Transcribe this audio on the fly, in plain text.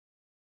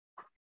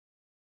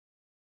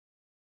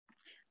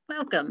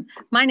Welcome.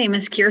 My name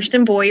is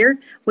Kirsten Boyer.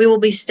 We will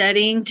be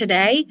studying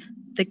today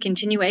the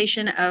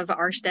continuation of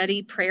our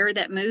study, Prayer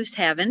That Moves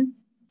Heaven.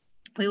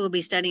 We will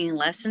be studying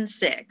Lesson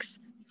 6.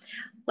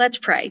 Let's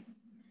pray.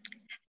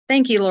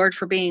 Thank you, Lord,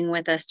 for being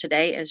with us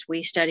today as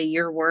we study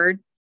your word.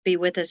 Be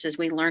with us as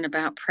we learn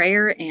about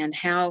prayer and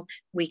how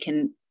we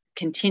can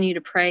continue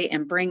to pray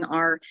and bring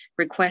our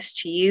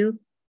requests to you.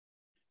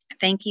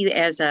 Thank you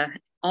as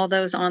all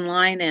those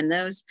online and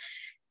those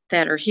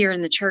that are here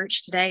in the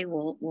church today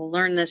will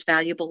learn this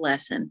valuable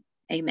lesson.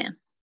 Amen.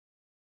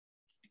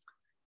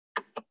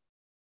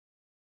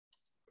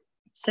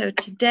 So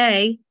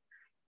today,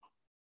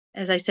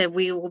 as I said,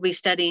 we will be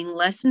studying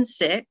Lesson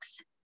 6,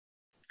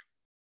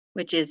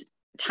 which is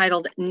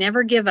titled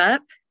Never Give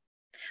Up,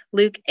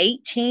 Luke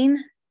 18,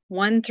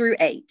 1 through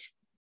 8.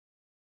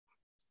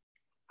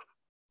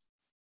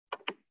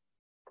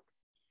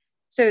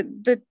 So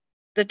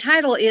the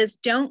title is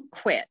Don't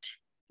Quit.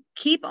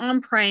 Keep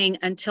on praying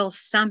until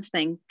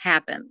something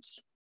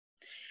happens.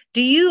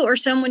 Do you or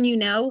someone you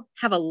know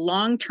have a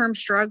long-term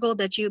struggle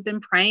that you've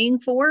been praying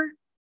for?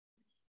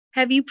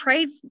 Have you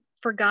prayed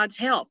for God's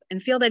help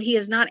and feel that He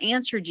has not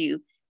answered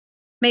you,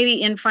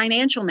 maybe in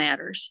financial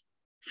matters,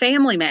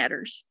 family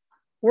matters,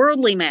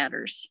 worldly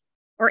matters,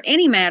 or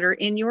any matter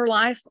in your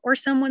life or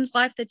someone's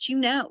life that you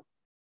know?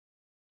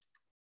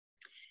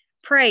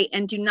 Pray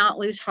and do not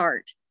lose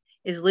heart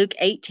is Luke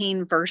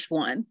 18, verse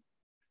 1.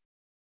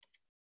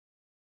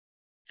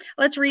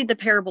 Let's read the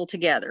parable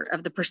together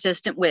of the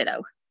persistent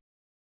widow.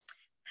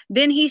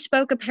 Then he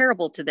spoke a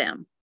parable to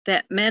them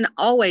that men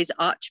always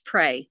ought to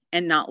pray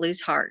and not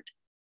lose heart,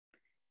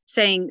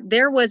 saying,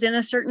 there was in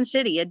a certain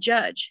city a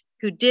judge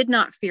who did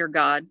not fear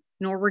God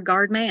nor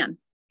regard man.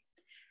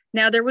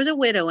 Now there was a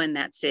widow in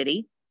that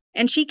city,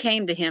 and she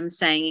came to him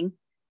saying,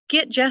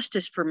 get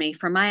justice for me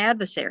from my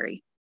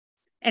adversary.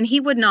 And he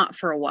would not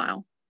for a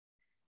while.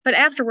 But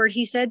afterward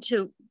he said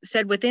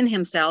within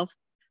himself,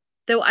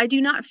 though I do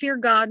not fear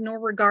God nor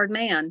regard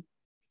man,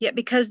 yet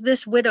because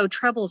this widow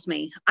troubles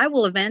me, I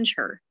will avenge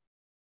her,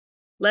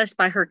 lest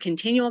by her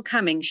continual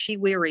coming she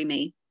weary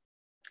me.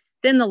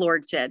 Then the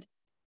Lord said,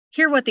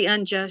 hear what the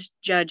unjust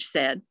judge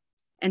said,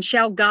 and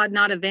shall God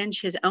not avenge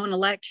his own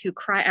elect who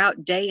cry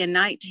out day and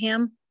night to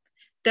him,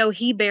 though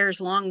he bears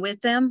long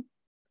with them?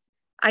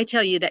 I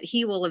tell you that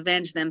he will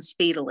avenge them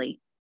speedily.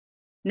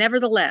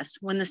 Nevertheless,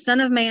 when the Son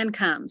of Man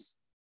comes,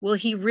 will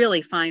he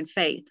really find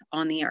faith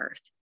on the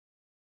earth?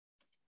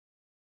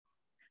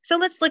 So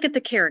let's look at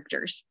the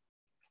characters.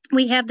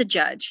 We have the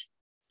judge.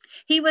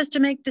 He was to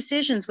make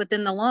decisions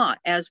within the law,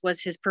 as was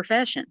his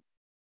profession.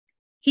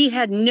 He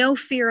had no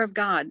fear of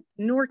God,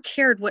 nor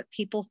cared what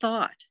people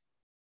thought.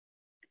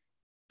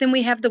 Then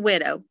we have the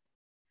widow.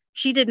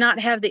 She did not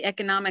have the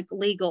economic,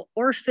 legal,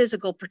 or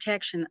physical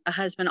protection a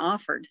husband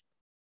offered.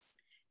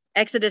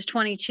 Exodus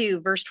 22,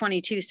 verse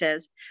 22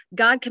 says,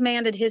 God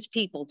commanded his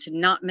people to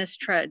not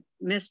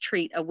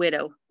mistreat a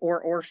widow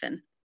or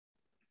orphan.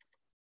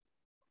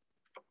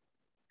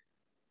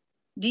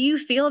 Do you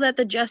feel that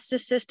the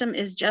justice system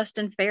is just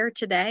and fair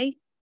today?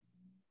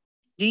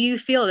 Do you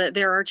feel that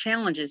there are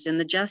challenges in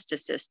the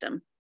justice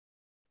system?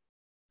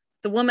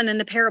 The woman in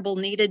the parable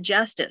needed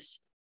justice.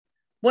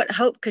 What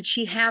hope could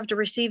she have to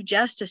receive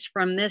justice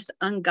from this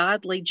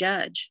ungodly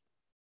judge?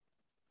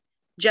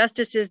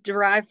 Justice is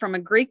derived from a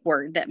Greek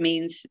word that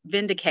means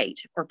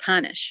vindicate or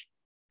punish.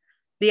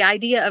 The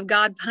idea of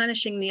God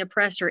punishing the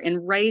oppressor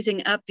and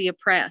raising up the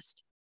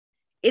oppressed.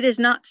 It is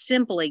not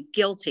simply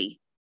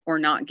guilty or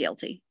not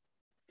guilty,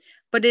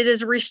 but it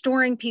is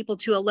restoring people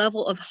to a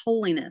level of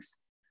holiness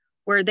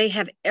where they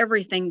have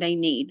everything they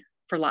need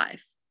for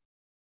life.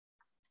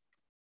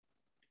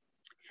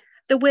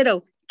 The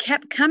widow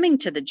kept coming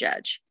to the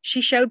judge.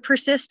 She showed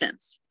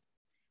persistence.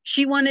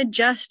 She wanted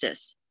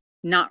justice,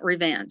 not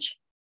revenge.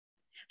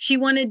 She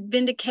wanted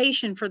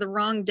vindication for the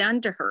wrong done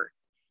to her,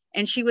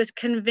 and she was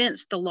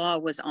convinced the law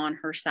was on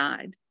her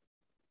side.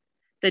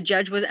 The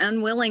judge was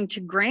unwilling to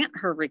grant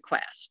her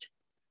request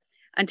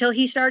until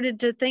he started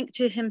to think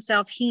to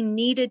himself he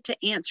needed to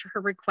answer her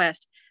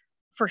request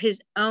for his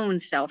own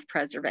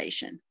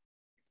self-preservation.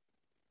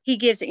 He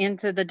gives in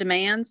to the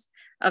demands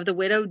of the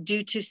widow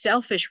due to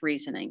selfish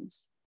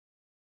reasonings.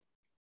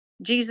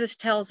 Jesus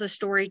tells a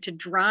story to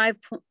drive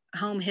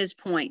home his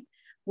point.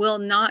 Will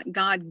not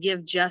God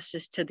give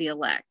justice to the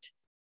elect?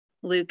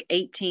 Luke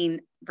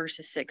 18,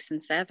 verses 6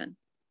 and 7.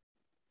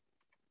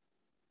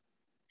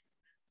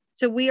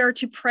 So we are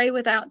to pray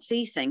without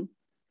ceasing.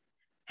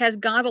 Has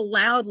God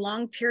allowed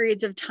long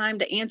periods of time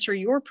to answer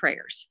your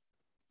prayers?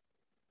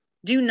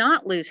 Do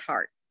not lose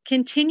heart.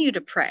 Continue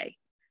to pray.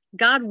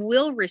 God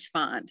will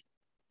respond.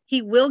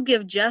 He will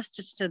give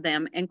justice to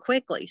them and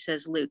quickly,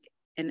 says Luke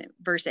in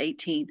verse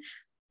 18,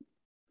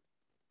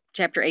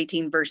 chapter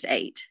 18, verse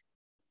 8.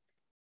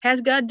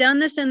 Has God done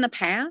this in the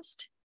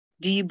past?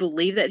 Do you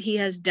believe that he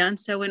has done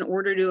so in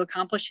order to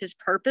accomplish his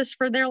purpose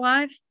for their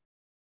life?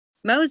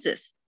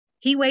 Moses,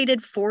 he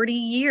waited 40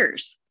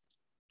 years.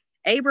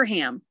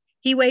 Abraham,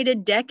 he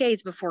waited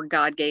decades before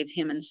God gave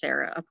him and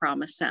Sarah a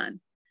promised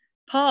son.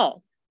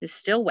 Paul is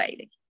still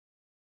waiting.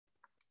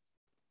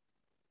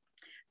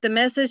 The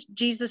message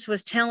Jesus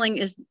was telling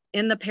is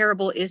in the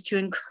parable is to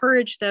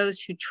encourage those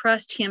who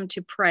trust him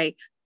to pray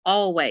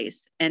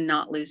always and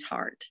not lose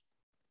heart.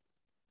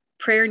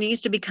 Prayer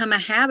needs to become a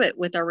habit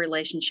with our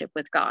relationship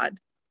with God.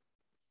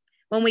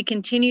 When we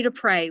continue to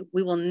pray,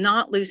 we will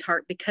not lose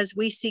heart because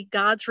we see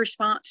God's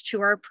response to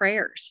our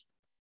prayers.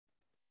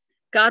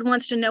 God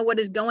wants to know what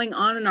is going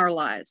on in our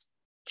lives.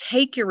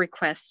 Take your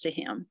requests to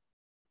him.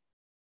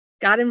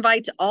 God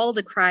invites all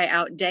to cry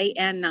out day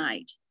and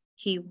night.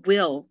 He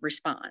will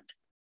respond.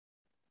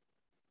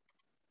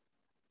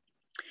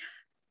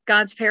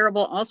 God's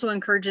parable also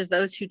encourages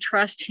those who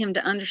trust him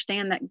to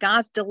understand that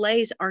God's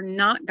delays are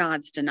not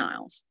God's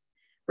denials.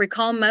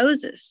 Recall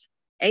Moses,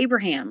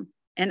 Abraham,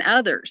 and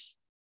others.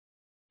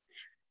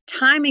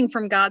 Timing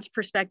from God's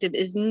perspective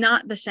is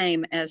not the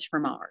same as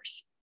from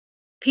ours.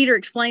 Peter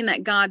explained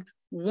that God,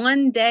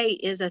 one day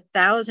is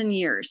 1,000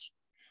 years,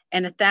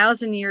 and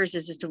 1,000 years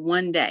is just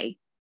one day.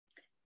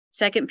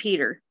 2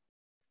 Peter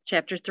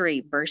chapter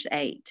 3, verse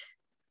 8.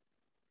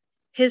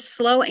 His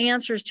slow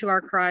answers to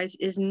our cries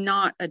is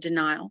not a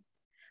denial,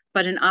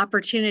 but an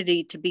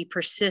opportunity to be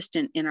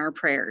persistent in our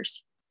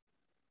prayers.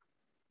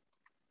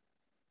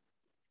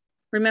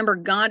 Remember,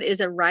 God is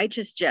a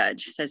righteous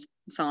judge, says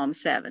Psalm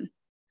 7.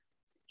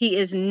 He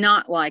is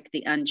not like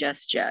the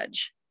unjust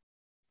judge.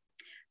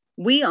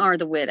 We are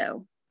the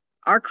widow.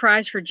 Our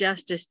cries for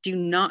justice do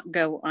not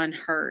go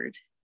unheard.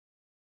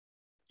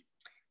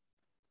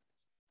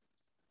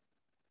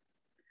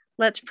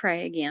 Let's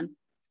pray again.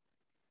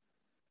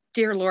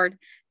 Dear Lord,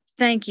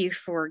 thank you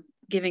for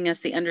giving us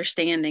the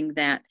understanding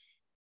that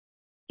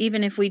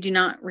even if we do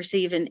not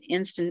receive an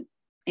instant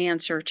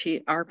answer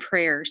to our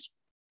prayers,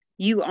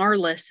 you are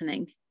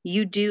listening.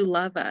 You do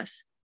love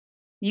us.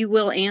 You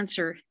will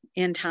answer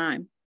in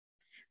time.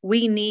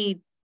 We need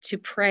to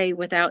pray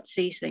without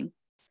ceasing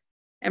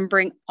and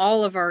bring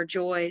all of our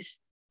joys,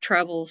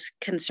 troubles,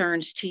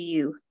 concerns to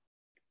you.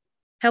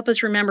 Help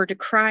us remember to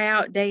cry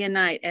out day and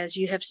night, as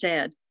you have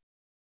said,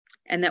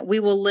 and that we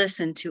will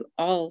listen to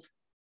all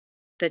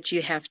that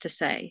you have to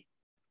say.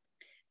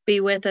 Be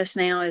with us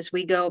now as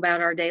we go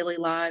about our daily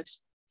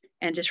lives,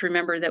 and just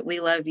remember that we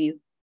love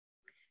you.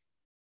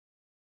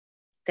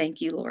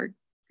 Thank you, Lord.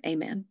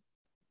 Amen.